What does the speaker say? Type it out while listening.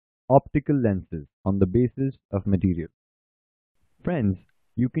optical lenses on the basis of material. Friends,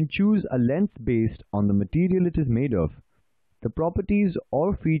 you can choose a lens based on the material it is made of, the properties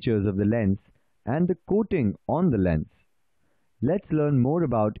or features of the lens, and the coating on the lens. Let's learn more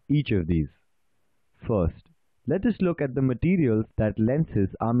about each of these. First, let us look at the materials that lenses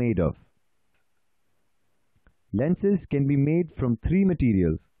are made of. Lenses can be made from three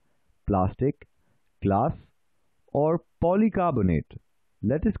materials: plastic, glass, or polycarbonate.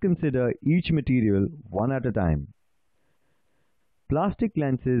 Let us consider each material one at a time. Plastic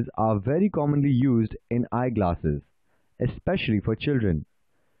lenses are very commonly used in eyeglasses, especially for children.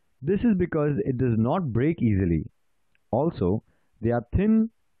 This is because it does not break easily. Also, they are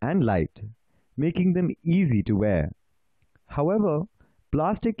thin and light, making them easy to wear. However,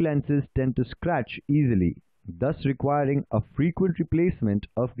 plastic lenses tend to scratch easily, thus requiring a frequent replacement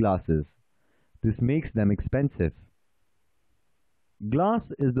of glasses. This makes them expensive. Glass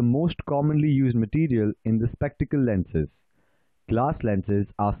is the most commonly used material in the spectacle lenses. Glass lenses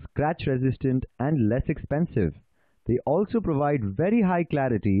are scratch resistant and less expensive. They also provide very high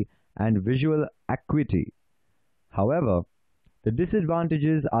clarity and visual acuity. However, the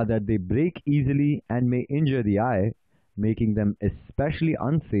disadvantages are that they break easily and may injure the eye, making them especially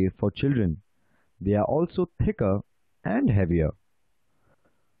unsafe for children. They are also thicker and heavier.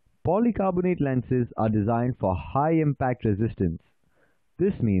 Polycarbonate lenses are designed for high impact resistance.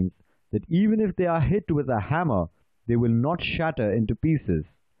 This means that even if they are hit with a hammer, they will not shatter into pieces.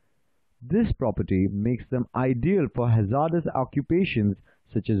 This property makes them ideal for hazardous occupations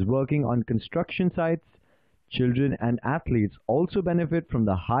such as working on construction sites. Children and athletes also benefit from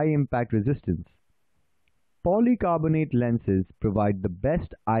the high impact resistance. Polycarbonate lenses provide the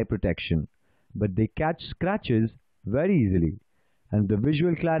best eye protection, but they catch scratches very easily, and the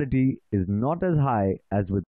visual clarity is not as high as with